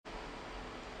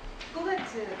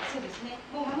そうですね。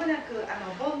もう間もなく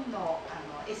ボンの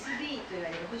SB とい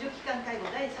われる補助機関会合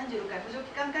第36回補助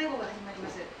機関会合が始まりま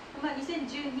す。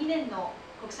2012年の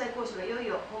国際交渉がいよ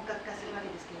いよ本格化するわけ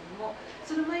ですけれども、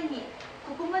その前に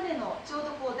ここまでのちょ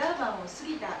うどダーバンを過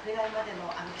ぎたぐらいまで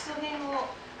の基礎編を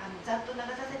ざっと流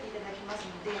させていただきます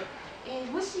ので、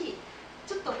もし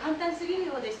ちょっと簡単すぎ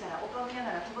るようでしたらお顔見な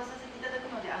がら飛ばさせていただ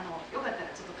くので、よかった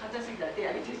らちょっと簡単すぎたら手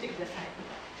挙げてみてください。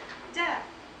じゃ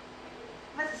あ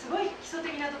まずすごい基礎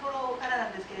的なところか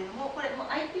らなんですけれども、これも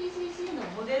IPCC の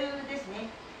モデルですね。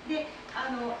で、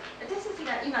私たち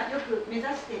が今よく目指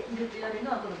していると言われる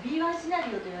のはこの B1 シナ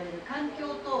リオと言われる環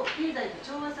境と経済と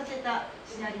調和させた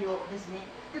シナリオですね。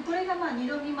でこれが2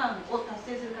度未満を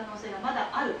達成する可能性がまだ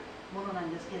あるものな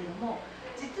んですけれども、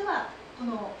実はこ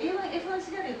の A1F1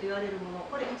 シナリオと言われるも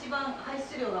の、これ一番排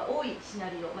出量が多いシ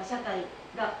ナリオ、社会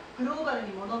がグローバル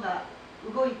に物が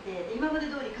動いて今まで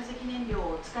通り化石燃料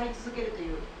を使い続けると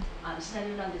いうシナ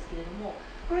リオなんですけれども、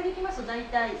これでいきますと大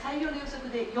体最良の予測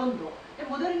で4度で、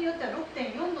モデルによっては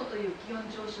 6.4 度という気温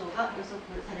上昇が予測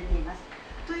されています。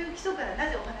という基礎から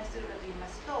なぜお話しするかといいま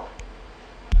すと、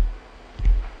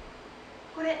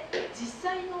これ実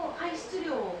際の排出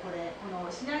量をこの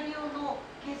シナリオの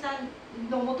計算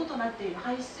の元となっている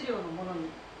排出量のものに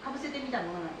かぶせてみた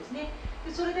ものなんですね。で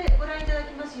それでご覧いただ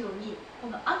きますように、こ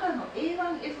の赤の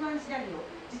A1F1 シナリオ、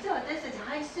実は私たち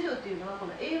排出量というのはこ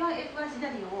の A1F1 シ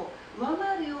ナリオを上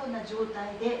回るような状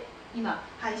態で今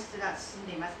排出が進ん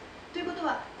でいます。ということ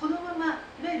はこのまま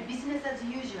いわゆるビジネスアズ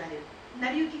ユージュアル成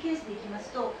り行きケースでいきます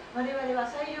と、我々は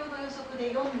最良の予測で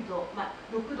4度、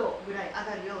6度ぐらい上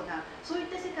がるような、そうい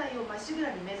った世界をシグラ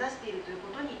に目指しているという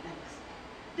ことになります。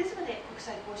ですので国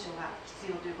際交渉が必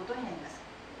要ということになります。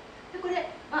でこれ、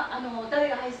誰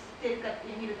が排出しているかっ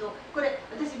て見ると、これ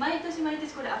私毎年毎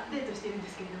年これアップデートしてるんで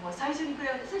すけれども、最初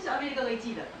アメリカが1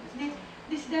位だったんですね。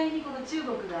で次第にこの中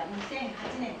国が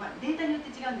2008年、データによっ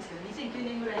て違うんですけど2009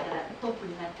年ぐらいからトップ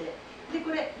になって、で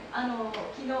これ昨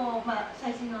日、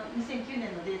最新の2009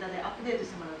年のデータでアップデート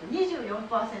してもらうと 24%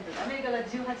 でアメリカが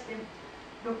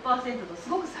 18.6% と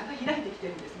すごく差が開いてきて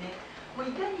るんですね。もう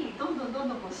いかにどんどん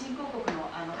新興国の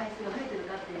排出が増えてる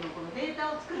かっていうのをこのデー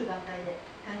タを作る段階で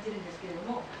感じるんですけれど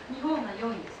も、日本が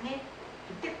4位ですね。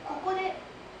でここで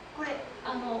これ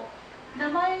名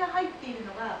前が入っている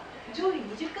のが上位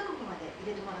20カ国まで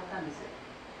入れてもらったんです。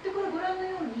でこれご覧の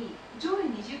ように上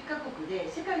位20カ国で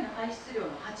世界の排出量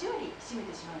の8割占め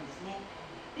てしまうんですね。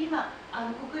で今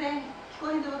国連気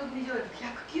候変動の国条約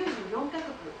194カ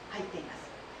国入っています。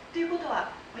ということ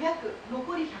は約残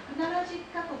り170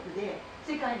カ国で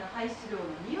世界の排出量の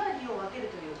2割を分け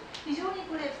るという非常に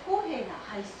これ不公平な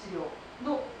排出量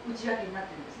の内訳にな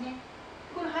っているんですね。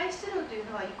この排出量とい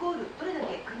うのはイコールどれだ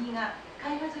け国が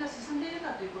開発が進んでいる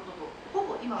かということとほ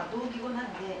ぼ今は同義語な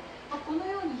ので、この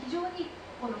ように非常に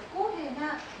この不公平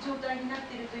な状態になっ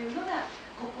ているというのが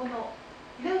ここの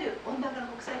いわゆる温暖化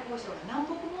の国際交渉が南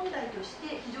北問題とし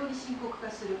て非常に深刻化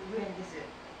するゆえんです。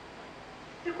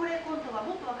でこれ今度は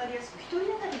もっと分かりやすく1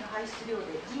人当たりの排出量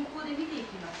で人口で見てい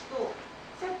きますと、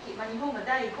さっき、日本が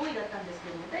第5位だったんですけ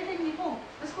ども、大体日本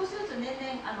少しずつ年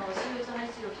々CO2排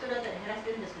出量1人当たり減らし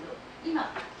てるんですけど、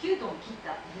今9トン切っ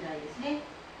たぐらいですね。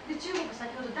で中国先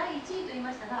ほど第1位と言い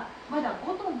ましたがまだ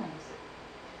5トンなんです。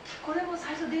これも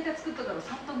最初データ作ったから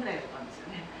3トンぐらいだったんですよ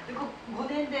ね。で5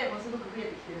年でもすごく増え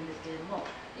てきてるんですけれども、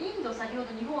インド先ほど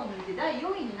日本を抜いて第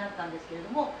4位になったんですけれど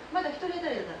も、まだ1人当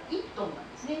たりだったら1トンなん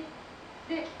ですね。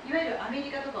でいわゆるアメリ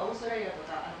カとかオーストラリアと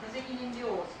か化石燃料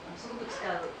をすごく使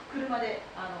う車で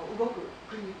動く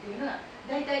国っていうのが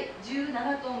大体17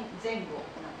トン前後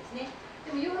なんですね。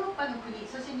でもヨーロッパの国、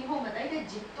そして日本が大体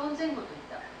10トン前後といっ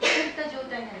たそういった状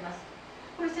態になります。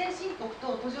これ先進国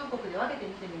と途上国で分けて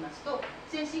見てみますと、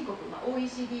先進国、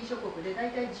OECD 諸国で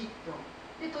大体10ト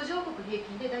ンで、途上国平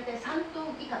均で大体3ト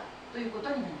ン以下ということ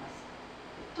になります。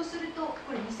とすると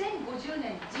これ2050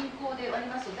年人口で割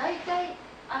りますと大体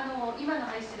今の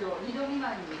排出量2度未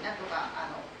満になんとか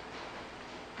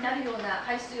なるような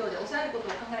排出量で抑えること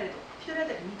を考えると1人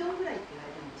当たり2トンぐらいって言わ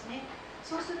れてるんですね。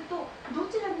そうするとど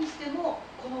ちらにしても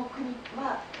この国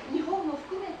は日本も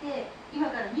含めて今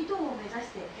から2トンを目指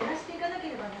して減らしていかなけ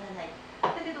ればならない。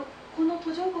だけどこの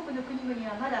途上国の国々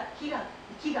はまだ飢餓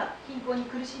貧困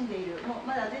に苦しんでいる、もう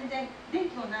まだ全然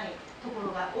電気のないとこ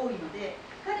ろが多いので、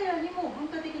彼らにも文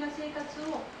化的な生活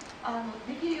を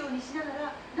できるようにしな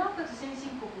がら、なおかつ先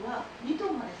進国は2ト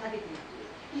ンまで下げていくとい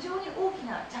う非常に大き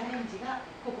なチャレンジが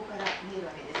ここから見える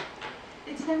わけです。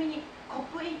でちなみに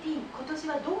COP18 今年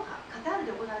はドーハカター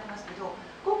ルで行われますけど、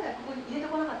今回ここに入れて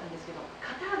こなかったんですけど、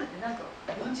カタールってなんと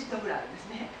40トンぐらいあるんです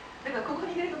ね。だからここ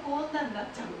に入れると高温暖にな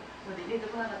っちゃうので入れて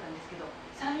こなかったんですけど、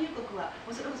産油国はも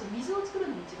うそれこそ水を作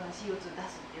るのに一番 CO2 出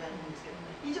すって言われるんですけど、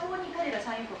非常に彼ら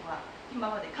産油国は今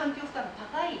まで環境負荷の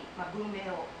高い文明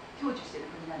を享受している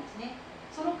国なんですね。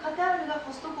そのカタールがホ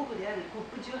スト国である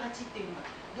COP18 っていうのは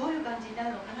どういう感じに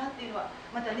なるのかなっていうのは、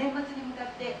また年末に向か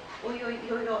っておいおいい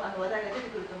ろいろ話題が出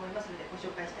てくると思いますのでご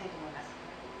紹介したいと思います。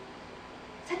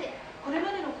さて、これ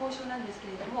までの交渉なんですけ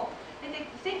れども、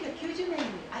1990年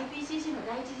に IPCC の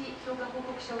第一次評価報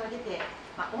告書が出て、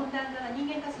温暖化が人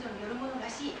間活動によるもの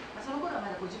らしい、その頃はま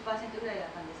だ 50% ぐらい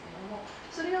だったんですけれども、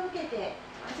それを受けて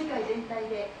世界全体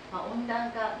で温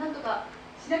暖化なんとか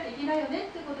しなきゃいけないよ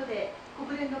ねということで、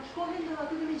国連の気候変動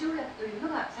枠組条約というの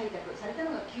が採択された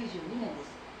のが92年で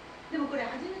す。でもこれ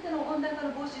初めての温暖化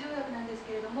の防止条約なんです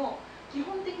けれども、基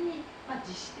本的に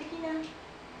自主的な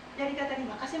やり方に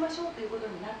任せましょうということ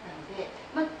になったので、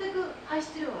全く排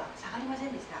出量は下がりませ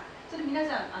んでした。それ皆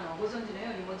さんご存知の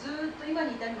ように、もうずっと今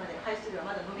に至るまで排出量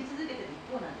はまだ伸び続けている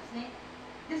一方なんですね。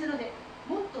ですので、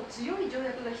もっと強い条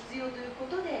約が必要というこ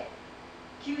とで、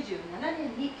97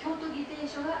年に京都議定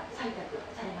書が採択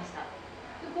されました。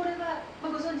でこれは、ご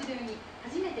存知のように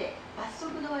初めて罰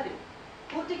則のある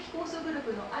法的拘束力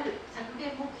のある削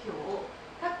減目標を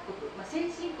各国、先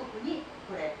進国に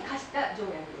これ課した条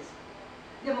約です。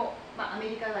でも、アメ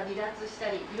リカが離脱した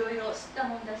りいろいろ吸った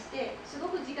もんだしてすご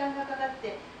く時間がかかっ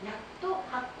てやっと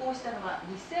発行したのは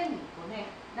2005年、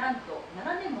なんと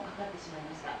7年もかかってしまい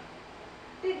ました。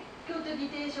で京都議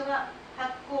定書が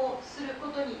発行するこ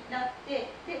とになっ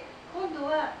て、で今度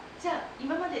はじゃあ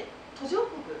今まで途上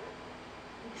国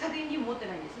削減義務持って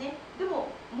ないんですね。でも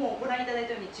もうご覧いただい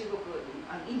たように中国、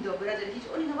インド、ブラジル非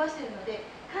常に伸ばしているので、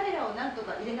彼らをなんと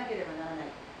か入れなければならない。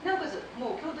なおかつ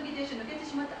もう京都議定書抜けて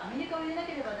しまったアメリカを入れな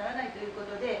ければならないというこ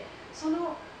とで、そ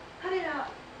の彼ら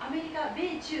アメリカ、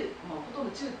米中、ほとん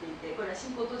ど中って言ってこれは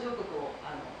新興途上国を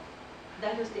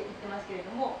代表して言ってますけれど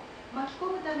も、巻き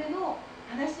込むための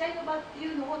話し合いの場ってい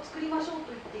うのを作りましょう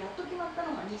と言ってやっと決まった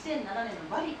のが2007年の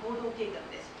バリ行動計画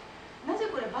です。なぜ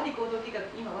これバリ行動計画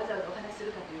今わざわざお話しす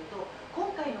るかというと、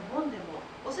今回の本でも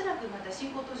おそらくまた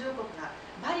新興途上国が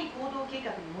バリ行動計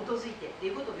画に基づいてって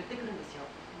いうことを言ってくるんですよ。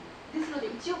ですの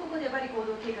で一応ここでバリ行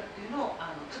動計画というのを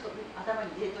ちょっと頭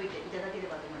に入れといていただけ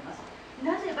ればと思います。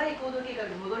なぜバリ行動計画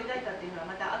に戻りたいかというのは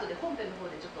また後で本編の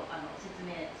方でちょっと説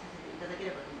明させていただけ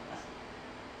ればと思います。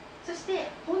そし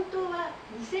て本当は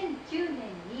2009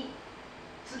年に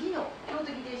次の京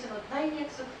都議定書の第2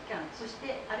約束期間、そし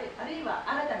てあるいは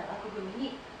新たな枠組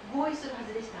みに合意するは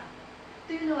ずでした。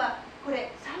というのはこ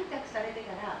れ採択されて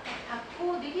から発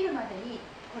行できるまでに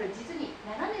これ実に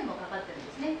7年もかかってる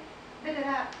んですね。だか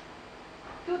ら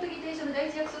京都議定書の第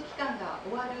一約束期間が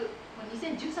終わる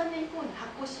2013年以降に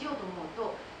発行しようと思う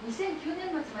と2009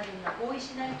年末までには合意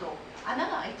しないと穴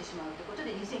が開いてしまうということ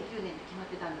で2009年って決ま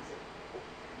ってたんです。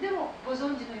でもご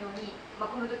存知のように、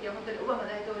この時は本当にオバマ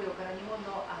大統領から日本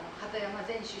の鳩山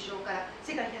前首相から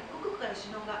世界100カ国から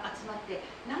首脳が集まって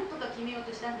なんとか決めよう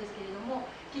としたんですけれども、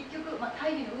結局、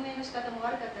会議の運営の仕方も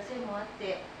悪かったせいもあっ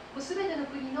てもう全ての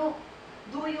国の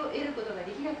同意を得ることがで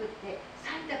きなくって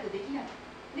採択できなく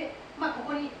で、こ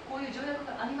こにこういう条約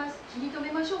があります、気に留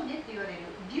めましょうねって言われる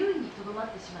留意にとどま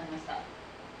ってしまいました。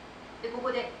でこ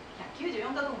こで194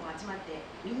カ国も集まって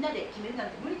みんなで決めるなん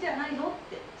て無理じゃないの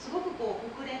ってすごく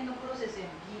国連のプロセスへ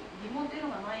の疑問という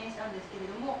のが蔓延したんですけれ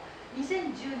ども、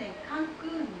2010年カンク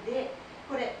ーンで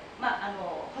これ、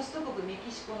ホスト国メキ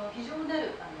シコの非常な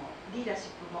るリーダーシ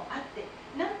ップもあって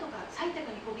なんとか採択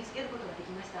にこぎつけることがで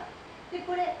きました。で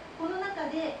この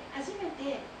中で初め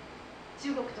て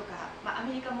中国とか、ア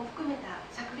メリカも含めた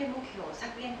削減目標、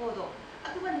削減行動、あ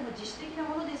くまでも自主的な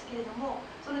ものですけれども、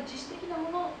その自主的な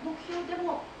もの、目標で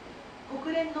も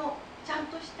国連のちゃん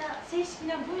とした正式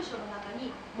な文書の中に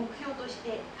目標とし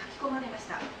て書き込まれまし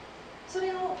た。そ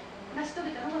れを成し遂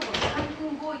げたのがこのカンク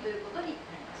ン合意ということに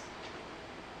なります。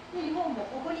で日本も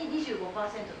ここに 25% とい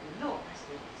うのを足し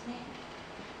ているんですね。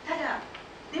ただ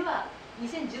では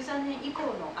2013年以降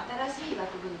の新しい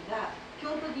枠組みが京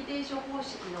都議定書方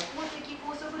式の法的拘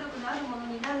束力のあるもの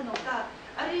になるのか、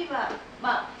あるいは、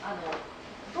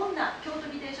どんな京都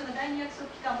議定書の第二約束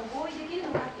期間も合意できる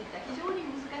のかといった非常に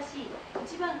難しい、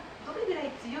一番どれぐらい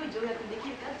強い条約で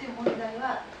きるかという問題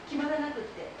は決まらなく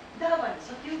って、ダーバンに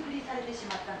先送りされてし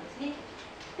まったんですね。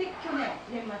で、去年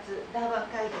年末、ダーバン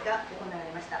会議が行わ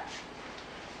れました。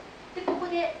で、ここ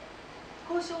で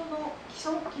交渉の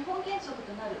基本原則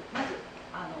となる、まず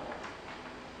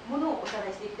ものをおさら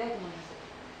いしていきたいと思います。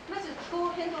まず気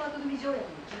候変動枠組条約の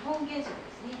基本原則で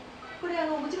すね。これ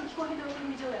もちろん気候変動枠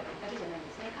組条約だけじゃないん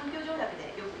ですね。環境条約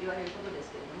でよく言われることで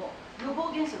すけれども、予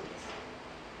防原則です。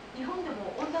日本で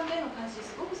も温暖化への関心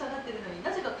すごく下がってるのにな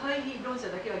ぜか会議論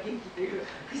者だけは元気という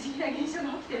不思議な現象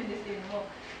が起きてるんですけれども、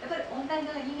やっぱり温暖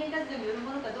化が人間活動による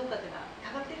ものかどうかというのは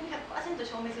科学的に 100%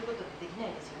 証明することってできな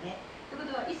いですよね。というこ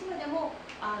とはいつまでも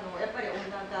やっぱり温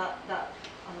暖化が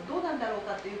どうなんだろう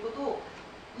かということを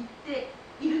言って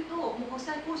いると、もう国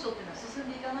際交渉というのは進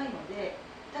んでいかないので、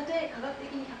たとえ科学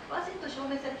的に 100% 証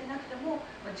明されてなくても、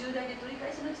重大で取り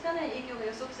返しのつかない影響が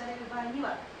予測される場合に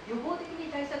は予防的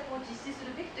に対策を実施す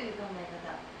るべきという考え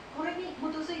方、これに基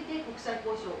づいて国際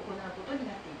交渉を行うことに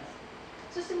なっています。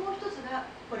そしてもう一つが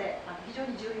これ非常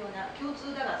に重要な共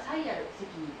通だが差異ある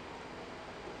責任、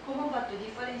コモンバット・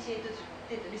ディファレンシエイト・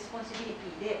リスポンシビリ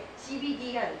ティで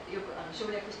CBDR ってよく省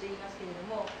略していますけれど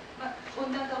も、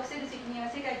温暖化を防ぐ責任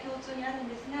は世界共通にある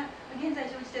んですが、現在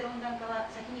生じている温暖化は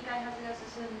先に開発が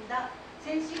進んだ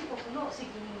先進国の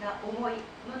責任が重い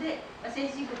ので、先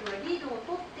進国がリードを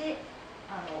取って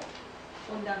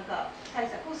温暖化対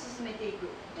策を進めていく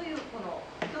というこの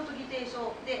京都議定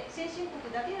書で、先進国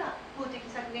だけが法的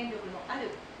削減力のあ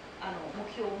る目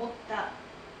標を持った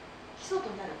基礎と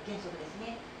なる原則です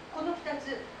ね。この2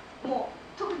つ、も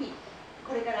う特に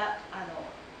これから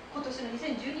今年の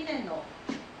2012年の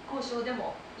交渉で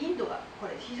もインドが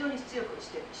これ非常に強く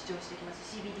主張してきま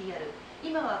す CBDR。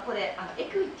今はこれエ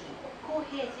クイティ、公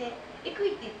平性、エク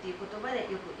イティっていう言葉で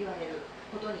よく言われる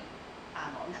ことに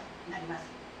なります。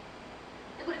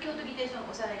でこれ京都議定書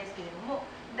のおさらいですけれども、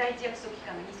第一約束期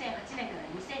間が2008年から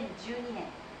2012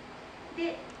年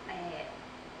で、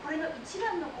これの一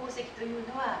番の功績という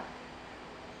のは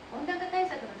温暖化対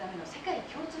策のための世界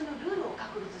共通のルールを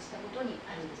確立したことに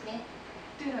あるんですね。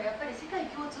というのはやっぱり世界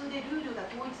共通でルールが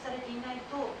統一されていない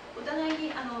と、お互い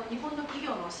に日本の企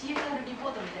業の CSR リポ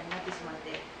ートみたいになってしまっ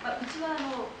て、うちは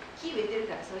木植えて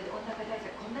るからそれで温暖化対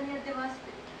策こんなにやってますっ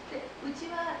て、でうち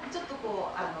はちょっと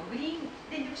こうグリーン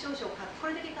電力少々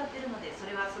これだけ買ってるのでそ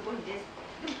れはすごいです。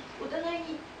でもお互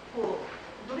いにこう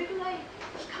どれぐらい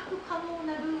比較可能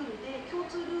なルールで、共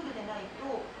通ルールでないと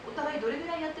お互いどれぐ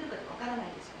らいやってるかってわからな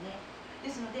いですよね。で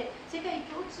すので世界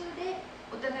共通で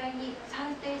お互いに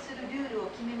賛定するルール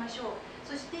を決めましょう。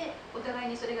そしてお互い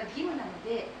にそれが義務なの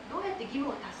で、どうやって義務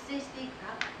を達成していく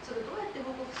か、それをどうやって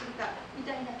報告するかみ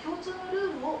たいな共通の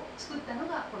ルールを作ったの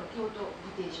がこの京都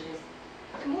議定書です。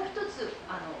でもう一つ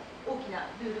大きな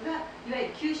ルールがいわゆ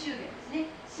る吸収源ですね。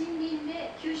森林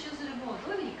で吸収するものを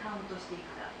どういうふうにカウントしてい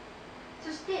くか、そ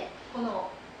してこ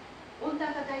の温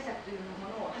暖化対策という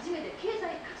ものを初めて経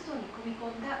済活動に組み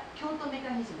込んだ京都メ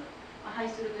カニズム、排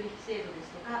出量取引制度で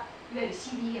すとか、いわゆる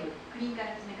CDM クリーン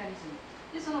開発メカニズム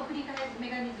で、そのクリーン開発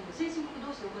メカニズムを先進国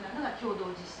同士で行うのが共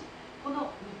同実施、こ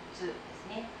の3つで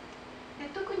すね。で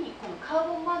特にこのカ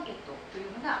ーボンマーケットという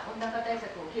のが温暖化対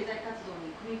策を経済活動に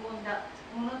組み込んだ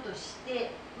ものとし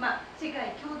て、世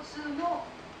界共通の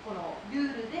この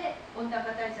ルールで温暖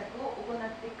化対策を行っ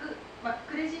ていく、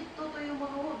クレジットという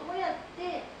ものをどうやっ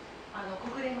て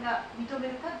国連が認め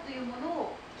るかというも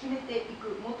のを決めてい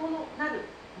く元のなる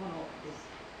ものです。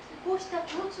こうした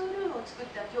共通ルールを作っ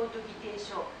た京都議定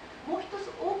書、もう一つ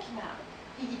大きな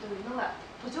意義というのは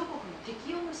途上国の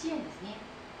適用の支援ですね。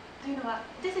というのは、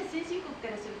私たち先進国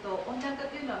からすると温暖化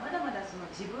というのはまだまだその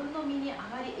自分の身にあ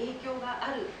まり影響が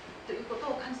あるということ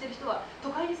を感じている人は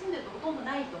都会に住んでいるとほとんど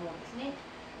ないと思うんですね。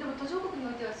でも途上国にお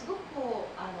いてはすごく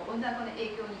温暖化の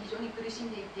影響に非常に苦し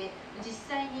んでいて、実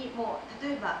際にもう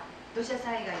例えば土砂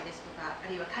災害ですとか、あ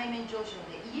るいは海面上昇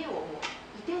で家をも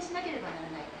う移転しなければな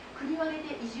らない、国を挙げ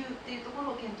て移住っていうとこ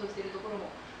ろを検討しているところ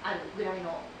もあるぐらい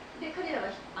ので、彼ら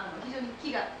は非常に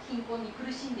飢餓貧困に苦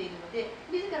しんでいるので、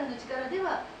自らの力で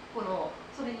は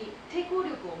それに抵抗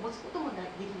力を持つこともできな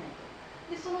いと。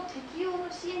でその適用の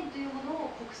支援というも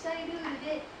のを国際ルール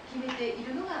で決めてい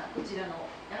るのがこちらの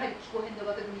やはり気候変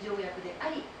動枠組条約であ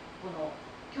り、この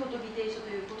京都議定書と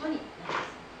いうことになりま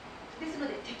す。ですの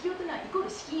で適用というのはイコー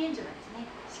ル資金援助なんですね。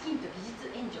資金と技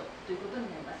術援助ということに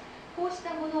なります。こうし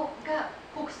たものが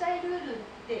国際ルール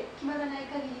で決まらない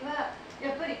限りは、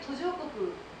やっぱり途上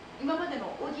国、今まで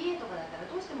の ODA とかだったら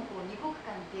どうしてもこう2国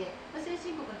間で、先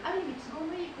進国のある意味都合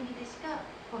のいい国でしか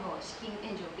この資金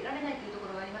援助を受けられないというと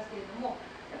ころがありますけれども、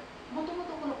もとも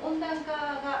とこの温暖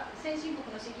化が先進国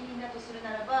の責任だとする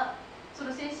ならば、そ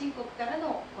の先進国から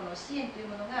のこの支援とい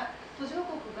うものが途上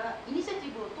国がイニシアテ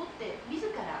ィブを取って自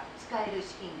ら使える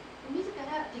資金、自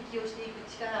ら適用していく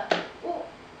力を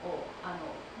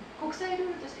国際ル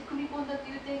ールとして組み込んだと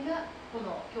いう点がこ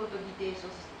の京都議定書、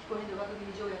そして気候変動枠組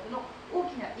条約の大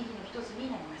きな意義の一つに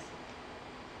なります。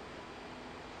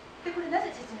でこれな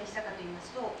ぜ説明したかといいま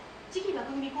すと、次期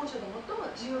枠組交渉で最も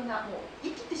重要な、もう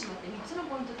言い切ってしまって3つの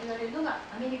ポイントと言われるのが、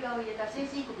アメリカを入れた先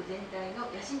進国全体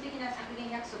の野心的な削減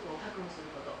約束を確保す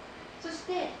ること、そし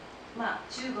て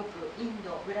中国、イン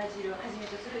ド、ブラジルをはじめ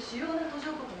とする主要な途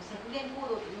上国の削減行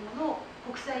動というものを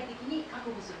国際的に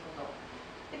確保すること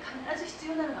で、必ず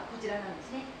必要なのがこちらなんで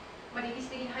すね。歴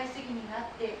史的に排出責任が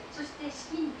あって、そして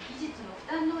資金、技術の負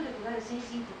担能力がある先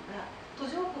進国が途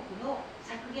上国の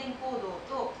削減行動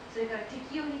と、それから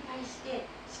適用に対して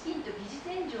資金と技術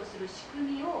援助をする仕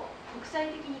組みを国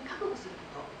際的に確保する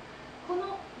こと、こ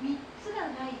の3つ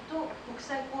がないと国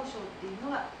際交渉っていう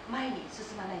のは前に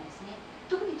進まないんですね。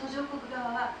特に途上国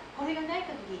側はこれがない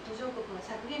限り途上国は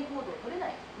削減行動を取れな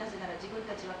い、なぜなら自分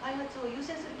たちは開発を優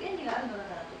先する権利があるのだ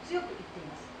からと強く言ってい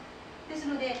ます。です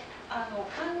ので緩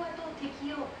和と適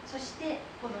用、そして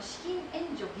この資金援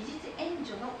助、技術援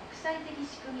助の国際的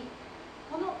仕組み、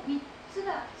この3つ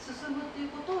が進むと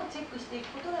いうことをチェックしてい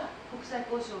くことが国際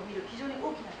交渉を見る非常に大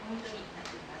きなポイントにな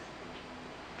っています。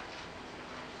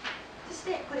そし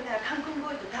てこれからカンクン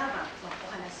合意とダーバンの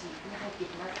お話に入って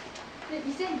いきます。で、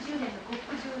2010年の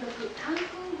COP16 カン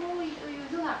クン合意とい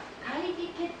うのが会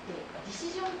議決定、ディ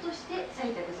シジョンとして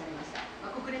採択されました。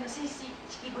国連の正式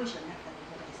文書になったとい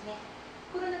うことですね。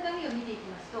この中身を見ていき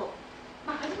ますと、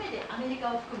初めてアメリ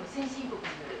カを含む先進国に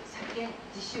よる削減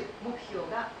自主目標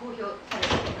が公表され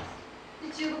ていま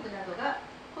す。で、中国などが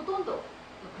ほとんど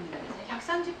の国がですね、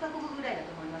130カ国ぐらいだ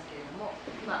と思いますけれども、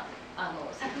今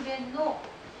削減の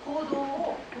行動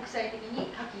を国際的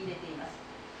に書き入れています。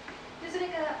で、そ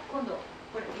れから今度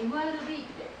これ MRV っ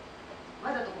てわ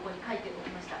ざとここに書いてお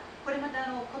きました。これまた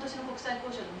今年の国際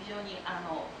交渉の非常に言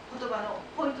葉の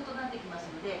ポイントとなってきます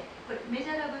ので、これメジ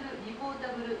ャラブル、リポータ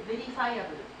ブル、ベリファイア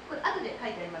ブル、これ後で書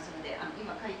いてありますので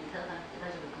今書いていただかなくて大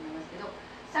丈夫だと思いますけど、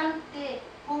算定、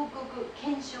報告、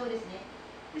検証ですね。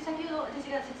で、先ほど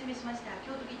私が説明しました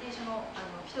京都議定書の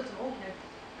一つの大きな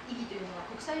意義というのは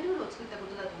国際ルールを作ったこ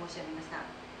とだと申し上げました。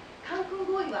カンクン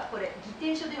合意はこれ議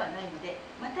定書ではないので、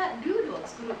またルールを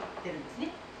作ってるんですね。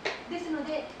ですの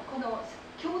で、この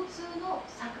共通の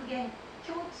削減、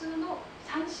共通の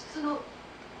算出の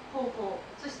方法、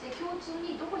そして共通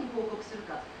にどこに報告する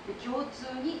か、で共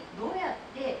通にどうや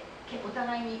ってお互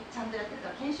いにちゃんとやってる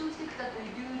か検証していくかとい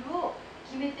うルールを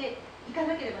決めていか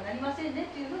なければなりませんね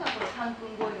というのがこのカンク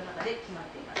ン合意の中で決ま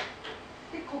っています。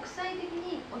で、国際的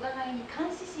にお互いに監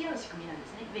視し合う仕組みなんで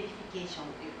すね、ベリフィケーション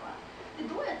というのは。で、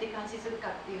どうやって監視する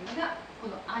かっていうのがこ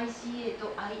の ICA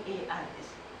と IAR で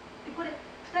す。で、これ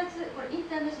2つ、これイン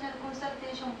ターナショナルコンサル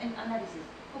テーション&アナリシス、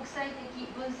国際的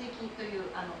分析という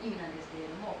意味なんですけれ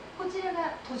ども、こちら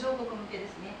が途上国向けで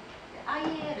すね。で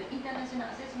IAR、インターナショ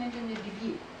ナルアセスメント&リ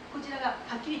ビュー、こちらが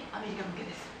はっきりアメリカ向け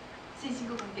です。先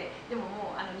進国向け。でも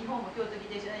もう日本も京都議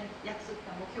定書に約束し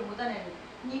た目標を持たないので、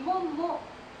日本も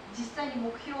実際に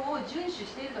目標を遵守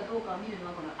しているかどうかを見るの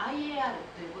はこの IAR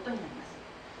ということになります。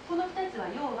この2つは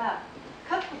要は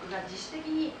各国が自主的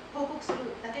に報告す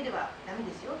るだけではダメ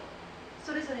ですよ。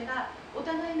それぞれがお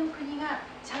互いの国が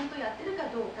ちゃんとやってるか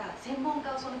どうか専門家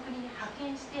をその国に派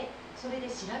遣してそれで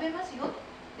調べますよと。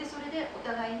で、それでお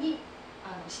互いに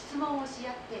質問をし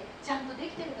合ってちゃんとで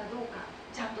きてるかどうか、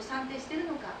ちゃんと算定してる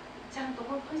のか、ちゃんと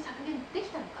本当に削減でき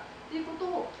たのかということ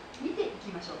を見ていき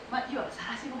ましょう。いわば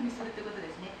晒し物にするということで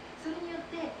すね。それによ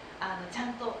ってちゃ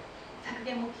んと削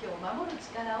減目標を守る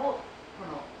力を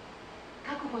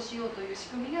確保しようという仕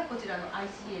組みがこちらの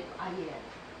ICA と IAR、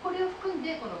これを含ん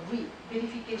でこの V、ベリ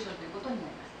フィケーションということにな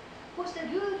ります。こうした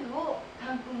ルールを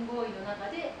カンクン合意の中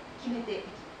で決めて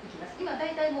いきます。今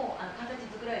大体もう形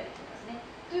作られてきてますね。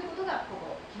ということがこ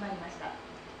こ決まりました。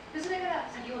で、それから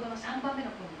先ほどの3番目の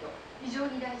ポイント、非常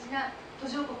に大事な途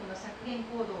上国の削減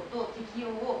行動と適用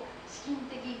を資金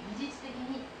的、技術的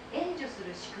に援助す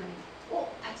る仕組みを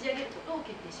立ち上げることを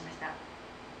決定しました。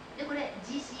で、これ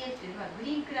GCA というのはグ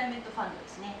リーンクライメットファンドで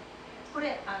すね。こ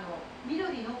れ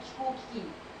緑の気候基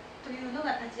金というの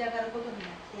が立ち上がることに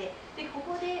なって、でこ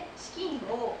こで資金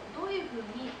をどういうふう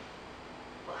に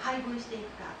配分してい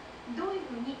くか、どういう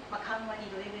ふうに、緩和に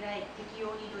どれぐらい、適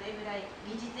用にどれぐらい、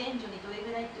技術援助にどれぐ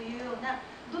らいというような、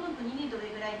どの国にどれ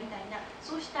ぐらいみたいな、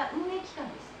そうした運営機関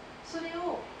です。それ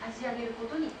を立ち上げるこ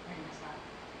とになりました。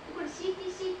で、これ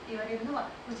CTC って言われるのは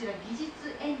こちら技術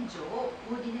援助を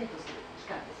コーディネートする機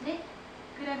関ですね。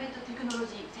クライメットテクノロ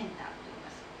ジーセンターと言い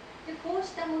ます。で、こう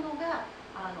したものが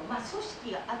組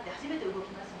織があって初めて動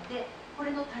きますので、これ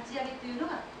の立ち上げというの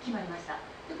が決まりました。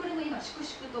で、これも今粛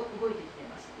々と動いてきてい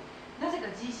ます。なぜか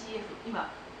GCF、今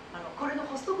これの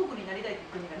ホスト国になりたい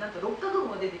という国がなんと6カ国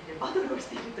も出てきてバトルをし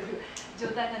ているという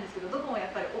状態なんですけど、どこもや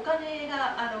っぱりお金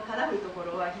が絡むとこ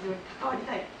ろは非常に関わり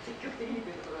たい、積極的にと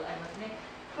いうところがありますね。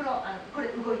これ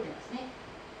動いてますね。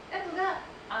あとが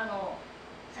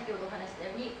先ほどお話した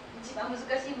ように一番難し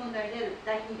い問題である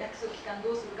第二約束期間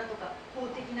どうするかとか、法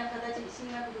的な形で新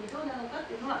学部にどうなのかっ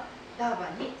ていうのはダー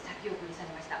バンに先送りされ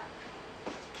ました。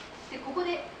でここ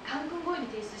でカンクン合意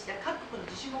に提出した各国の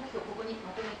自主目標をここに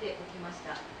まとめておきまし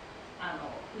た。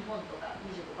日本とか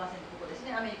 25%、ここです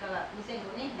ね、アメリカが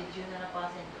2005年比で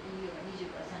 17%、EU が20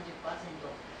から 30%。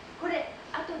これ、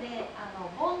後で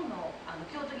ボンの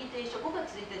京都議定書5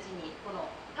月1日に、この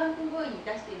カンクン合意に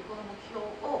出しているこの目標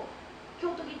を、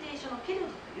京都議定書のケル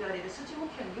ドと言われる数値目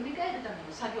標に組み替えるための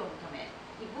作業のため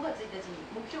に、5月1日に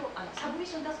目標サブミッ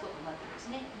ション出すことになっているんです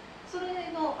ね。それ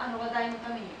の話題のた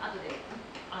めに、後で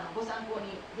ご参考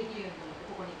にできるようにと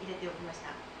思って、ここに入れておきまし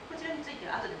た。こちらについて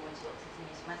は後でもう一度説明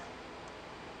します。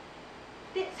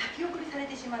で、先送りされ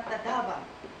てしまったダーバン、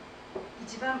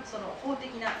一番その法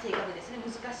的な性格ですね、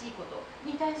難しいこと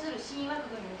に対する新枠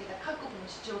組みに向けた各国の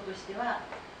主張としては、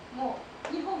も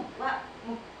う日本は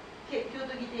もう京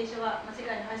都議定書は、世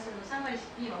界の排出量の3割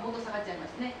にはもっと下がっちゃいま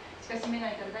すね。しかし、占め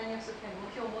ないから第二約束期間に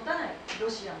目標を持たない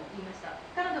ロシアも言いました。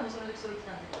カナダもその時そう言っ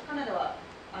てたんですけど、カナダは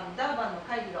ダーバンの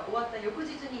会議が終わった翌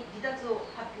日に離脱を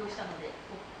発表したので、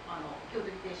京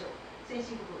都議定書、先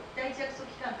進国第一約束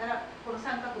機関からこの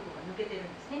3カ国が抜けてる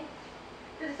んですね。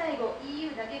で最後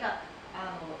EU だけが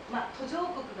途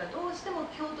上国がどうしても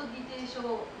京都議定書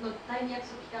の第二約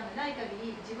束機関がない限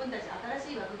り自分たち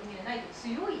新しい枠組みがないと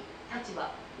強い立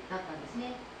場だったんです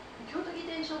ね。京都議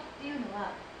定書っていうの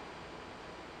は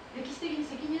歴史的に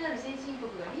責任ある先進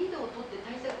国がリードを取って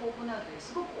対策を行うという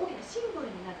すごく大きなシンボル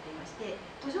になっていまして、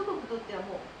途上国にとっては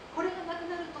もうこれがなく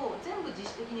なると全部自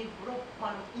主的にい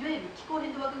わゆる気候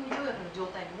変動枠組み条約の状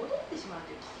態に戻ってしまう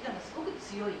という危機感がすごく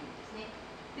強いんですね。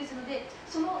ですので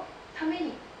そのため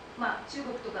に、中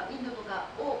国とかインドとか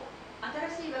を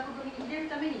新しい枠組みに入れ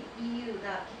るために EU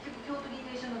が結局京都議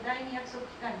定書の第二約束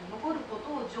期間に残ること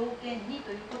を条件に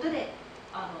ということで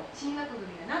新枠組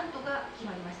みがなんとか決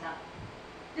まりました。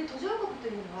で途上国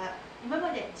というのは今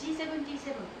まで G7 グ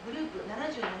ループ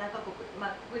77カ国、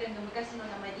国連の昔の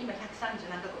名前で今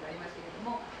130何カ国ありますけれど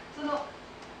も、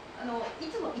い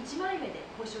つも一枚目で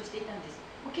交渉していたんです。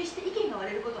もう決して意見が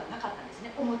割れることはなかったんです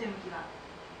ね、表向きは。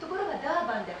ところがダー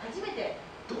バンで初めて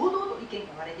堂々と意見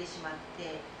が割れてしまっ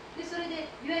て、でそれで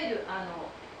いわゆる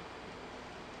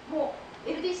もう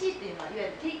LDC っていうのはいわ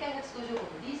ゆる低開発途上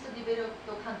国リーストディベロッ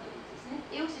プカントリーですね。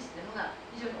エオシスというのが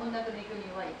非常に温暖化の影響に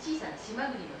弱い小さな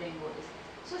島国の連合です。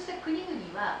そうした国々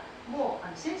はもう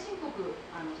先進国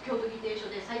京都議定書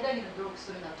で最大限の努力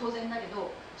するのは当然だけど、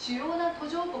主要な途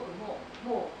上国も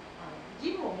もう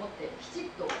義務を持ってきち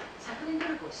っと削減努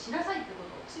力をしなさいという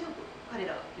ことを強く彼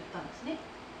らは言ったんですね。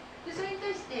でそれに対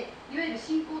していわゆる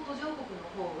新興途上国の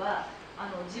方は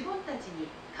自分たちに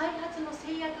開発の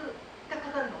制約がか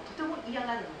かるのをとても嫌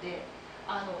がるので、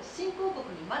新興国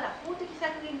にまだ法的削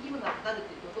減義務がかかる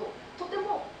ということをとて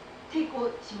も抵抗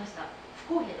しました。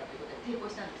不公平だということで抵抗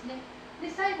したんですね。で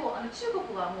最後中国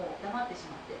はもう黙ってし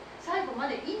まって、最後ま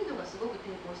でインドがすごく抵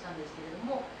抗したんですけれど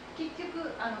も、結局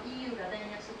EU が第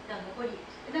二約束期間残り、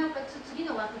なおかつ次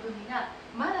の枠組みが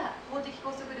まだ法的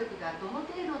拘束力がどの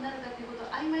程度になるかということ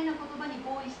を曖昧な言葉に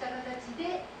合意した形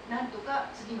でなんとか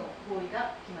次の合意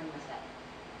が決まりました。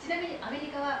ちなみにアメ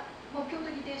リカはもう京都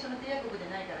議定書の締約国で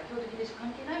ないから京都議定書関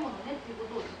係ないものねというこ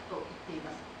とをずっと言っていま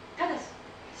す。ただし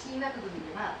新枠組み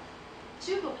では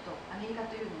中国とアメリカ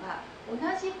というのが同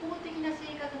じ法的な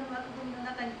性格の枠組みの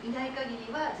中にいない限り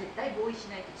は絶対合意し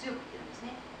ないと強く言ってるんです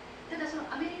ね。ただその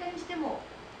アメリカにしても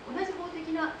同じ法的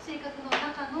な性格の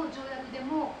中の条約で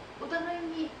もお互い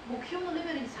に目標のレ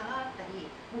ベルに差があったり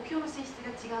目標の性質が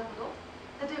違うこ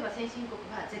と、例えば先進国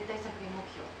は絶対削減目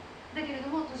標だけれど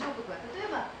も途上国は例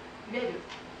えばいわゆる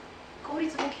効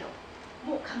率目標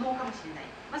も可能かもしれない、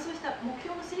そうした目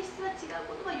標の性質が違う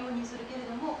ことは容認するけれ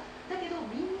ども、だけど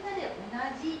みんなで同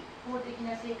じ法的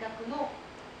な性格の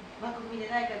枠組み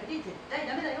でない限り絶対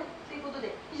ダメだよということ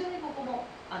で非常にここも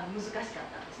難しかっ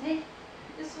たんですね。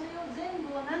でそれを全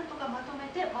部をなんとかまとま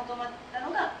った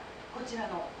のがこちら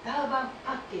のダーバン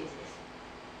パッケージです。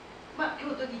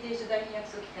京都議定書第二約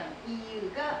束機関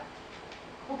EU が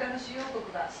他の主要国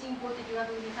が新法的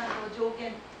枠組み参加を条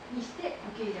件にして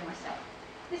受け入れました。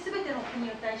で全ての国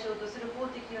を対象とする法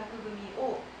的枠組み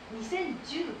を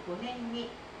2015年に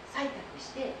採択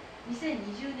して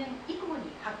2020年以降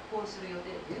に発行する予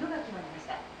定というのが決まりまし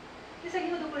た。で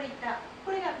先ほどこれ言った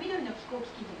これが緑の気候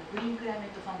基金というのグリーンクライメ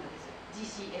ットファンドです。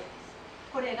 GCF です。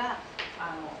これが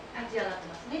立ち上がって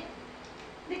ますね。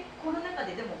でこの中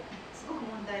ででもすごく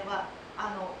問題は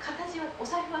形はお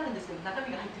財布はあるんですけど中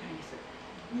身が入ってないんです。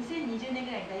2020年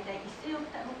ぐらいに大体1000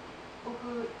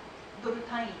億ドル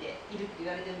単位でいるって言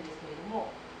われてるんですけれど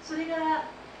も、それが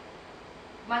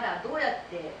まだどうやっ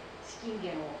て資金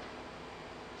源を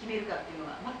決めるかっていう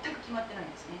のが全く決まってない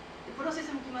んですね。でプロセ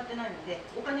スも決まってないので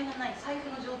お金がない財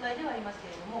布の状態ではありますけ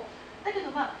れども、だけ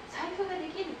ど財布がで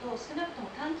きると少なくと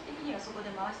も短期的にはそこで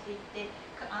回していって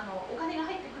お金が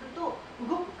入ってくると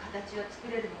動く形は作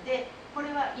れるので、こ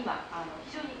れは今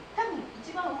非常に多分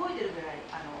一番動いてるぐらいち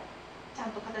ゃ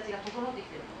んと形が整ってき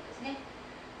ているものですね。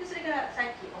でそれからさ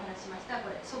っきお話ししました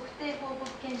これ測定報告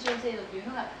検証制度という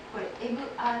のがこれ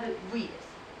MRV で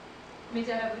す。メジ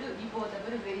ャラブル、リポータ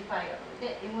ブル、ベリファイアブル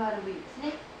で MRV で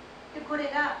すね。でこれ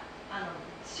が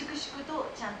粛々と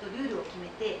ちゃんとルールを決め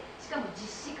て、しかも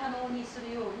実施可能にす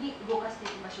るように動かして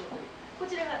いきましょうという、こ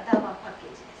ちらがダーバンパッケ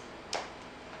ージです。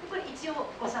でこれ一応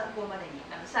ご参考までに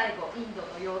最後インド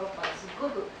とヨーロッパがすご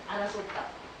く争った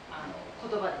言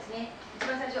葉ですね。一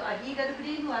番最初リーガルフ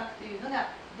レームワークというの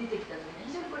が出てきた時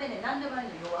に非常にこれね何でもあ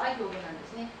りの弱い表現なんで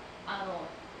すね。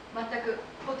全く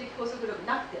法的拘束力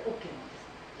なくて OK なんです。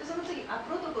でその次プ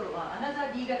ロトコルはアナザ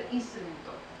ーリーガルインストゥルメン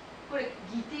ト、これ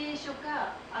議定書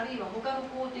かあるいは他の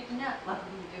法的な枠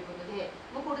組みということで、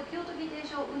もうこれ京都議定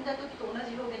書を生んだ時と同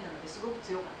じ表現なのですごく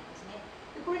強かったんですね。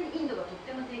でこれにインドがとっ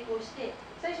ても抵抗して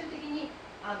最終的に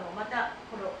また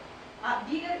この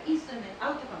リーガルインストゥルメント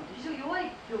アウトカムと非常に弱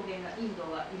い表現がインド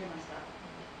は入れました。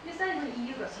で最後に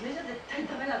EU がそれじゃ絶対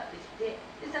ダメだって言っ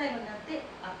て、で最後になって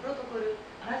プロトコル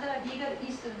アナザーリーガルイ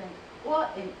ンストゥルメント or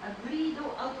an agreed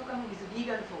outcome with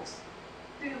legal force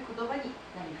という言葉に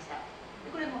なりました。で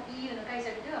これも EU の解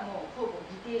釈ではもうほぼ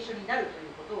議定書になるとい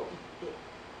うことを言って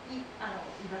い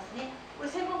ますね。これ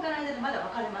専門家の間でまだ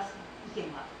分かれます意見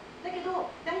は。だけど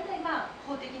大体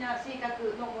法的な性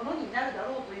格のものになるだ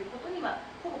ろうということには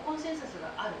ほぼコンセンサスが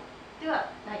あるで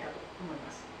はないかと思いま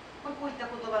す。こういった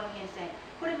言葉の変遷、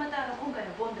これまた今回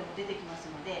の本でも出てきます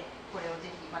ので、これをぜ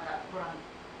ひまた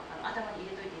頭に入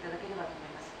れておいていただければと思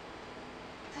います。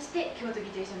そして京都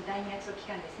議定書の第2約束期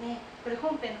間ですね。これ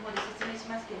本編の方で説明し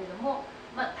ますけれども、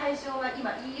対象は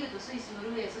今 EU とスイス、ノ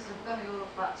ルウェー、そして他のヨーロ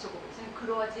ッパ諸国ですね。ク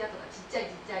ロアチアとかちっちゃい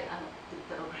って言っ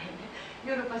たら怒られるね、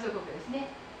ヨーロッパ諸国です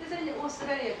ね。でそれでオースト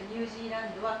ラリアとニュージーラ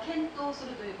ンドは検討す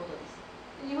るということです。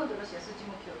日本とロシア数値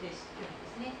目標停止拒否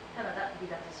ですね。カナダ離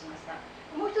脱しました。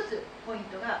もう一つポイン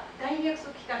トが第2約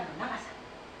束期間の長さ。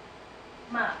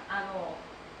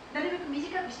なるべく短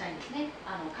くしたいんですね。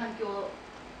環境を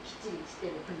きっちりして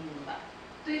いる国々は。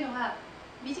というのは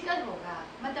短い方が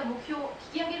また目標を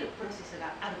引き上げるプロセス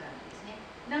があるからなんですね。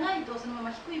長いとそのま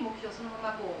ま低い目標をその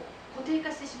まま固定化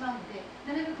してしまうので、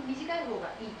なるべく短い方が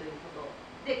いいということ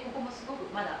で、ここもすごく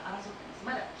まだ争ってます。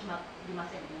まだ決まりま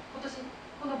せんね。今年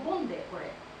このボンでこれ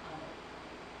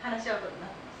話し合うことになっ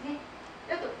てますね。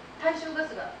あと対象ガ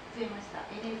スが増えました。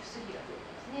 NF3 が増えて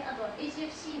ますね。あとは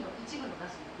HFC の一部のガ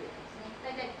スも増えてますね。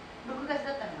大体6月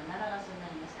だったのが7月にな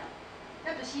りました。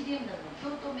あと CDM などの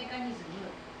共闘メカニズム、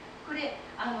これ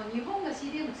日本が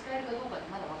CDM 使えるかどうかっ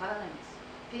てまだわからないんです。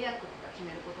締約国が決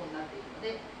めることになっているの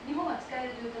で、日本は使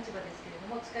えるという立場ですけれど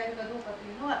も、使えるかどうかと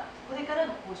いうのはこれから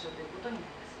の交渉ということにな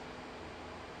り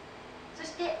ます。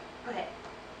そしてこれ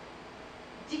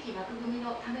次期枠組み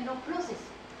のためのプロセ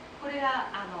ス、これが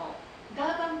ダ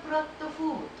ーバンプラット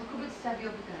フォーム特別作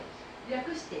業部会、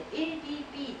略して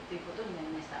ADP ということになり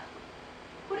ました。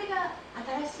これが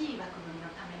新しい枠組みの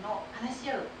ための話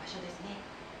し合う場所ですね。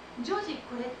常時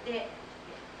これって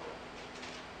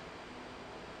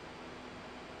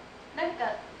何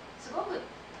かすごく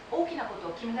大きなこと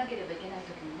を決めなければいけない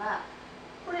ときには、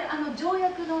これ条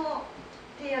約の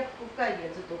締約国会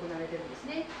議がずっと行われてるんです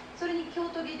ね。それに京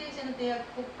都議定書の締約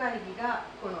国会議が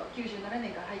この97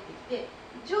年から入ってきて、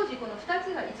常時この2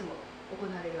つがいつも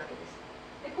行われるわけです。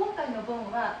で今回の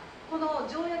本はこの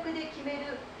条約で決め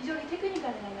る非常にテクニ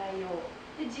カルな内容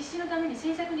で、実施のために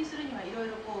政策にするにはいろい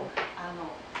ろ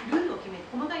ルールを決めて、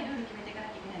細かいルールを決めていか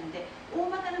なきゃいけないので、大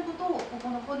まかなことをこ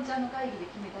この本ちゃんの会議で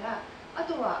決めたら、あ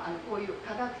とはこういう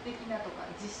科学的なとか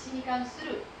実施に関す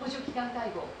る補助機関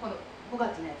会合、この5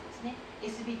月のやつですね、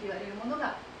 SB と言われるもの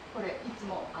がこれいつ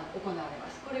も行われま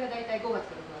す。これが大体5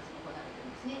月から6月に行われてる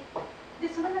んですね。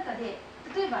でその中で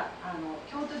例えば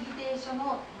京都議定書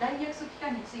の第2約束期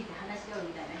間について話し合う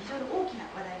みたいな非常に大きな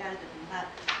話題があるときには、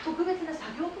特別な作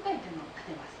業部会というのを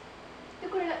立てます。で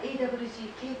これが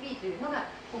AWGKP というのが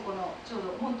ここのちょ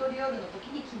うどモントリオールの時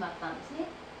に決まったんですね。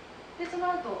でその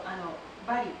後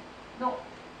バリの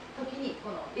時に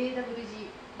この AWG、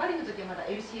 バリの時はまだ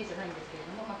LCA じゃないんですけれ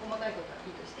ども、細かいことはい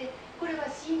いとして、これは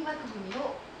新枠組み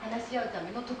を話し合うた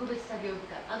めの特別作業部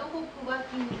会、アドホックワー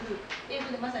キンググループ、英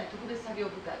語でまさに特別作業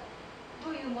部会と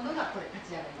いうものがこれ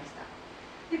立ち上がりました。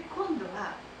で今度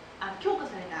は強化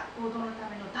された行動のた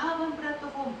めのダーバンプラット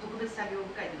フォーム特別作業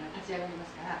部会というのが立ち上がりま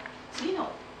すから、次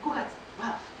の5月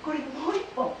はこれもう一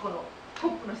本このト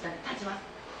ップの下に立ちます。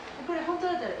これ本当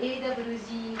だったら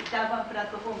AWG ダーバンプラッ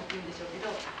トフォームっていうんでしょうけ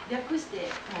ど、略して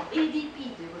もう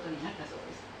ADP ということになったそう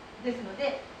です。ですの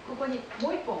でここにも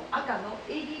う一本赤の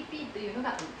ADP というの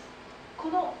があります。こ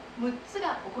の6つ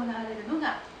が行われるの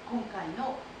が今回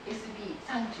の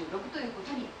SB36 というこ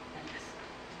とになります。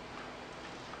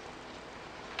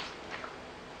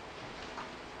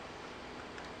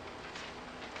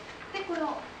で、こ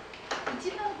の一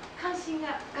番関心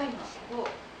が深いのはここ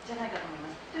じゃないかと思い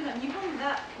ます。というのは日本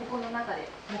がここの中で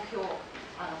目標を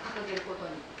掲げること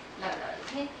になるからで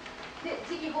すね。で、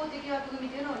次期法的枠組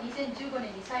みというのを2015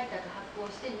年に採択発行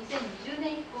して2020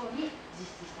年以降に実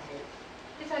施される。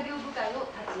で、作業部会を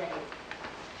立ち上げる。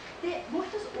で、もう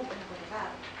一つ大きなこと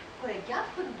がこれギャ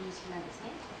ップの認識なんです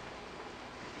ね。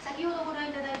先ほどご覧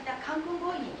いただいたカンクン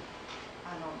合意に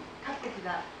各国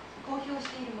が公表し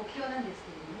ている目標なんです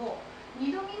けれども、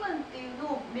2度未満っていう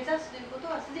のを目指すということ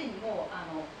はすでにも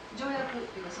う条約と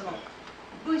いうかその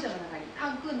文書の中に、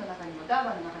カンクンの中にもダ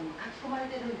ーバンの中にも書き込まれ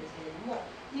てるんですけれども、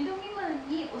2度未満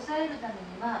に抑えるため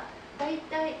には大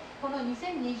体この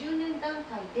2020年段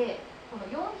階でこの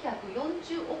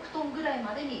440億トンぐらい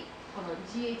までにこの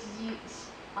GHG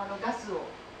ガスを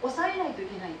抑えないとい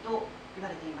けないと言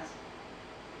われています。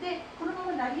で、この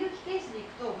まま成り行きケースでい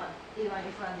くと、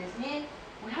A1F1 ですね、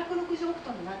560億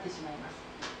トンになってしまいます。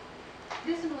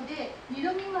ですので、2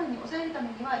度未満に抑えるた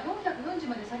めには440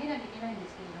まで下げなきゃいけないんで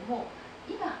すけれども、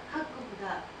今、各国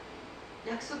が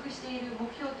約束している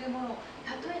目標というものを、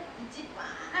たとえ一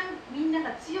番みんな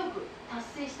が強く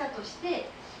達成したとして、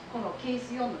このケー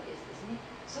ス4のケースですね、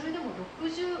それでも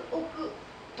60億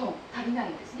トン足りな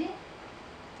いんですね。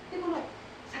で、この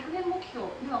削減目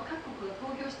標、今各国が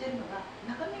公表しているのが、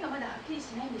中身がまだはっきり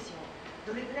しないんですよ。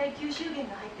どれぐらい吸収源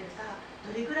が入ってるか、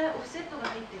どれぐらいオフセットが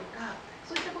入ってるか、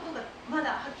そういったことがま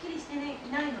だはっきりしてい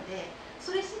ないので、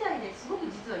それ次第ですごく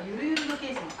実はゆるゆるの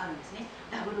ケースもあるんですね。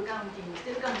ダブルカウンティングし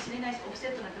てるかもしれないし、オフ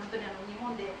セットなんて本当に日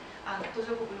本で途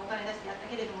上国にお金出してやった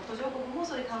けれども、途上国も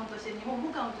それカウントして、日本も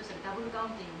カウントしてダブルカ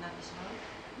ウンティングになってしまう。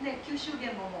で、吸収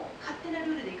源ももう勝手な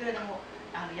ルールでいくらでも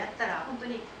やったら、本当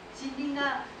に森林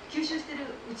が吸収してる、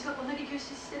うちはこんだけ吸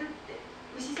収してるって、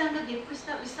牛さんがゲップし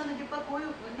た、牛さんのゲップはこうい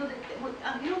うのでって、もう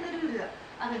いろんなルールが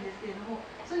あるんですけれども、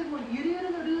そういうもうゆるゆ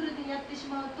るのルールでやってし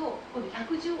まうと、今度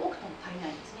110億トン足りな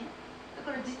いんですね。だ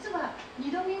から実は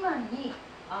2度未満に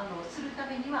するた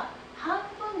めには、半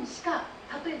分しか、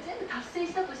たとえ全部達成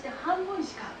したとして半分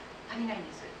しか足りないん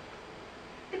です。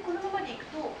で、このままでいく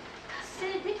と、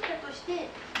達成できたとして、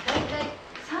大体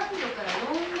3度から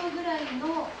4度ぐらい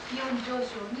の気温上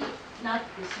昇になっ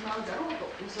てしまうだろうと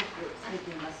予測されて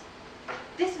います。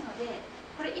ですので、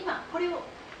これ今、これを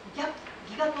ギ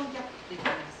ガトンギャップと言って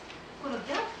います。この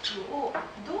ギャップを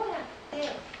どうやっ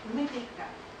て埋めていくか、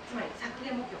つまり削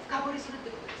減目標を深掘りすると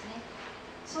いうことですね。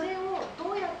それを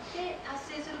どうやって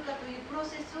達成するかというプロ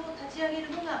セスを立ち上げ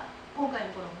るのが、今回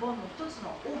のこのボンの一つ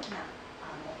の大きな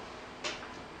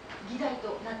議題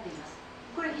となっています。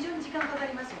これ非常に時間かか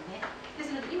りますよね。で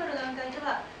すので、今の段階で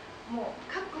はも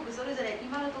う各国それぞれ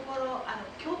今のところ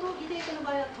共同議定書の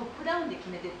場合はトップダウンで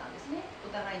決めていったんですね。お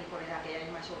互いにこれだけや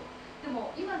りましょう。で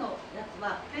も今のやつ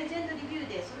はプレゼントリビュー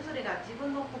でそれぞれが自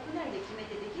分の国内で決め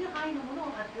てできる範囲のもの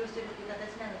を発表しているという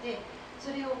形なので、そ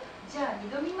れをじゃあ2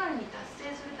度未満に達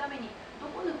成するためにど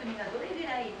この国がどれぐ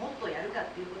らいもっとやるか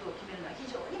っていうことを決めるのは非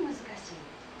常に難しい。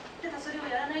ただそれを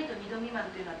やらないと2度未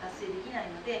満というのは達成できない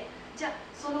ので、じゃあ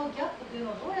そのギャップという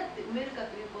のをどうやって埋めるか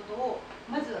ということを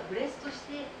まずはブレストし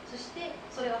て、そして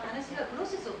それを話がプロ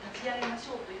セスを立ち上げまし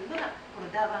ょうというのがこ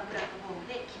のダーバンプラットフォーム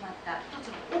で決まった一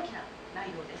つの大きな内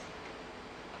容です。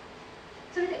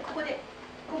それでここで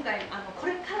今回こ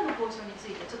れからの交渉につ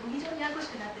いてちょっと非常にややこ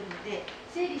しくなっているので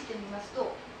整理してみます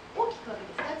と、大きく分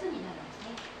けて2つになるんです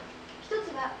ね。1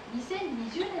つは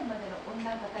2020年までの温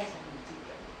暖化対策につい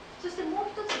て、そしても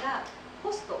う1つが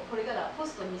ポスト、これからポ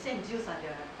スト2013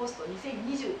ではなくポスト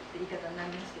2020って言い方にな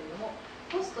りますけれども、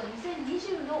ポスト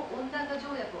2020の温暖化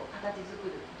条約を形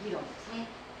作る議論ですね。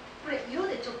これ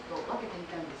色でちょっと分けてみ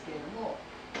たんですけれども、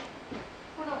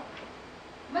この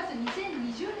まず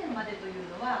2020年までという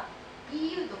のは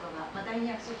EU とかが第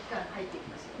二約束機関に入ってき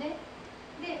ますよね。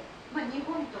で、日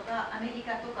本とかアメリ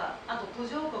カとかあと途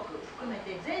上国含め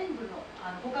て全部の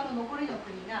他の残りの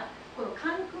国がこの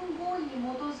カンクン合意に基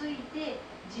づいて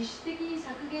自主的に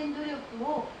削減努力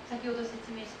を先ほど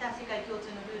説明した世界共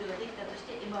通のルールができたとし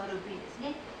て MRV です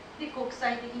ね。で、国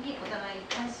際的にお互い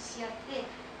に監視し合って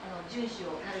遵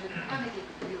守をなるべく高めてい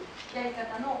くというやり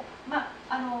方の、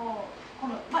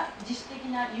自主的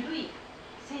な緩い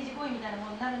政治合意みたいな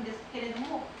ものになるんですけれど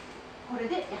も、これ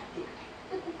でやっていく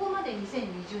と。で、ここまで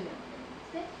2020年までなん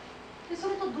ですね。で、そ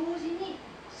れと同時に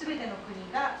全ての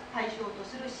国が対象と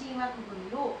する新枠組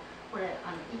みをこれ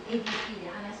ADP で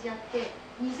話し合って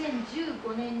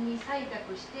2015年に採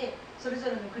択してそれぞ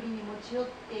れの国に持ち寄っ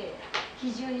て基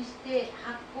準して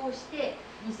発行して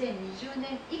2020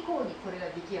年以降にこれが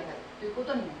出来上がるというこ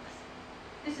とになります。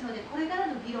ですのでこれから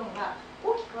の議論は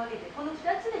大きく分けてこの2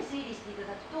つで整理していた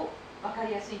だくと分か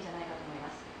りやすいんじゃないかと思いま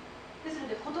す。ですの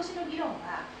で今年の議論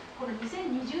はこの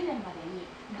2020年までに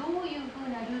どういうふう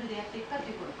なルールでやっていくかと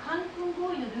いうこのカンクン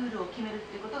合意のルールを決める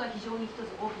ということが非常に一つ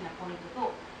大きなポイント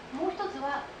と、もう一つ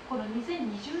はこの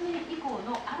2020年以降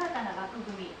の新たな枠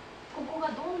組み、ここが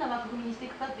どんな枠組みにして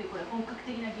いくかというこれ本格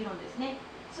的な議論ですね。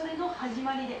それの始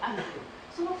まりであるという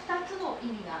その2つの意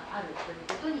味があるという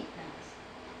ことになります。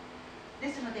で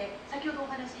すので先ほどお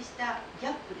話ししたギ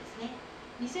ャップですね、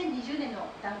2020年の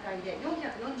段階で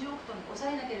440億トンに抑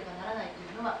えなければならないと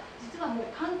いうのは実はもう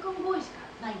カンクン合意しか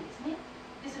ないんですね。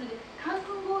ですのでカン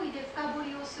クン合意で深掘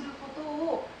りをすること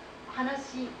を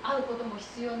話し合うことも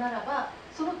必要ならば、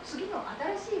その次の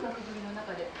新しい枠組みの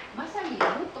中でまさにも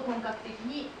っと本格的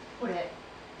にこれ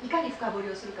いかに深掘り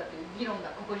をするかという議論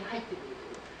がここに入ってくる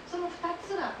という、その2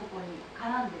つがここに絡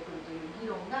んでくるという議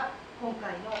論が今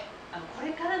回のこ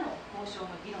れからの交渉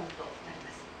の議論となり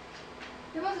ます。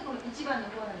でまずこの1番の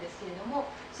方なんですけれど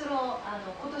も、その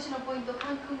今年のポイント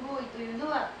カンクン合意というの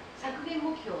は削減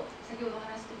目標、先ほどお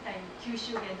話ししたみたいに吸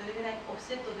収減どれぐらい、オフ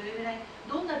セットどれぐらい、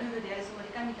どんなルールでやるつも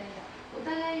りかみたいな、お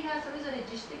互いがそれぞれ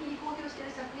自主的に公表してい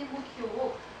る削減目標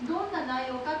をどんな内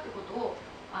容かということを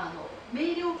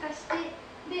明瞭化して、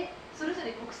でそれぞ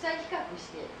れ国際比較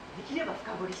してできれば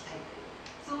深掘りしたい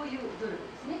というそういう努力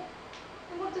ですね。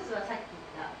でもう一つはさっき言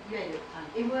ったいわゆる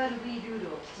MRV ルー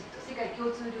ルをきちっと世界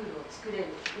共通ルールを作れ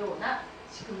るような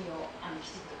仕組みをき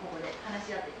ちっとここで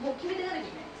話し合ってもう決めていかなきゃ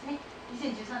いけないんですね。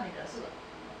2013年からすぐ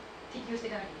適用して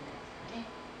いかなきゃいけないですからね。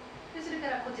でそれ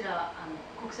からこちらは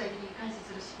国際的に監視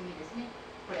する仕組みですね。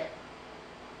これ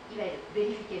いわゆる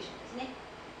ベリフィケーションですね。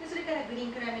でそれからグリ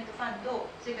ーンクライメットファン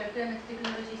ド、それからクライメットテク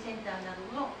ノロジーセンターなど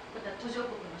のまた途上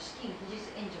国の資金技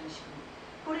術援助の仕組み、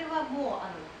これはもう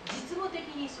実務的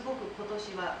にすごく今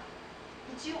年は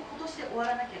一応今年で終わ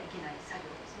らなきゃいけない作業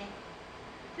ですね。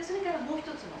でそれからもう一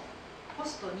つのポ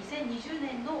スト2020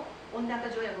年の温暖化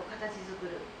条約を形作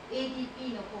る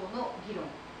ADP の方の議論、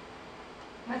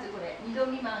まずこれ2度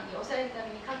未満に抑えるた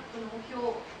めに各国の目標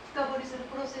を深掘りする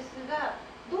プロセスが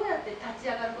どうやって立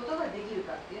ち上がることができる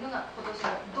かっていうのが今年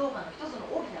のドーハの一つの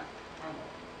大きな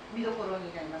見どころに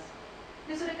なります。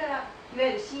でそれからいわ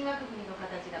ゆる新枠組みの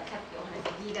形がさっきお話し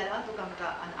たリーガルアウトカム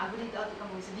かアグリッドアウトカ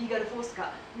ムですリーガルフォース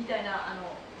かみたいな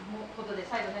ことで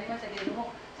最後になりましたけれど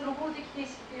も、その法的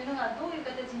形式というのがどういう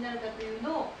形になるかという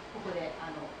のをここで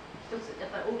一つや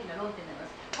っぱり大きな論点になりま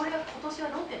す。これが今年は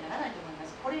論点にならないと思いま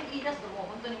す。これ言い出すとも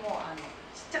う本当にもう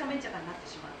ちっちゃかめっちゃかになって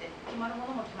しまって決まるも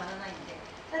のも決まらないので、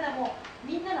ただもう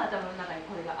みんなの頭の中に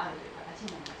これがあるという形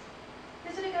になりま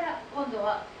す。でそれから今度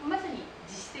はまさに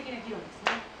実質的な議論です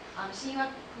ね。新枠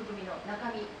組みの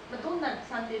中身、どんな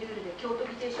算定ルールで京都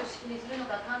議定書式にするの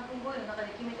か、カンクン合意の中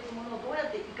で決めていくものをどうやっ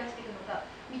て生かしていくのか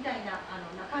みたいな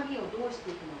中身をどうし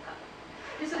ていくのか。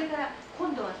でそれから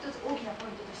今度は一つ大きなポ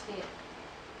イントとして、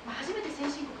初めて先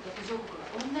進国と途上国が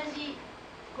同じ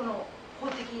この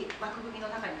法的枠組みの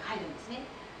中に入るんですね。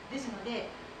ですので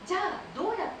じゃあ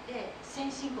どうやって先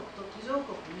進国と途上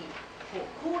国に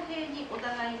公平にお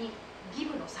互いに義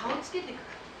務の差をつけていく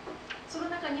か。その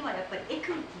中にはやっぱりエ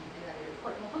クイティと言われる、こ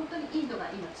れもう本当にインド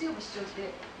が今強く主張し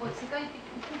て、もう世界的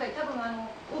今回多分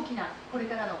大きなこれ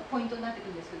からのポイントになってく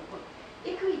るんですけど、この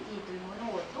エクイティというも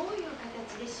のをどういう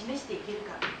形で示していける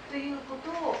かというこ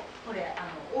とをこれ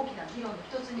大きな議論の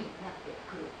一つになって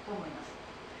くると思います。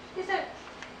でさ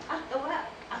あと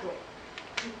はど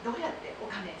うやって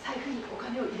財布にお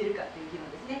金を入れるかという議論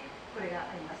ですね。これが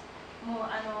あります。も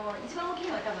う一番大きい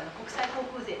のは多分国際航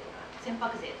空税とか船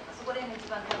舶税とかそこら辺が一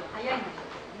番多分早いんでしょ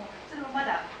うけれども、それもま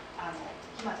だ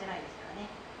決まってないですからね。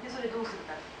でそれどうする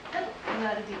か、あと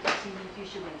MRV とか森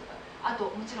林吸収減とか、あと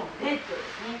もちろんレッドで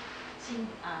すね、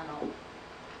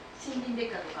森林劣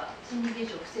化とか森林減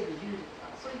少を防ぐルールとか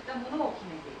そういったものを決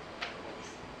めていくところで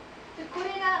す。でこ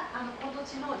れが今年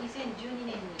の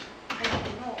2012年に入って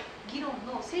の議論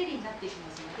の整理になっていきま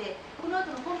すので、この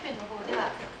後の本編の方では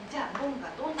じゃあボン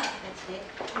がどんな形で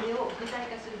これを具体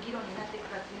化する議論になっていく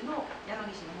かというのを山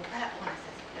岸の方からお話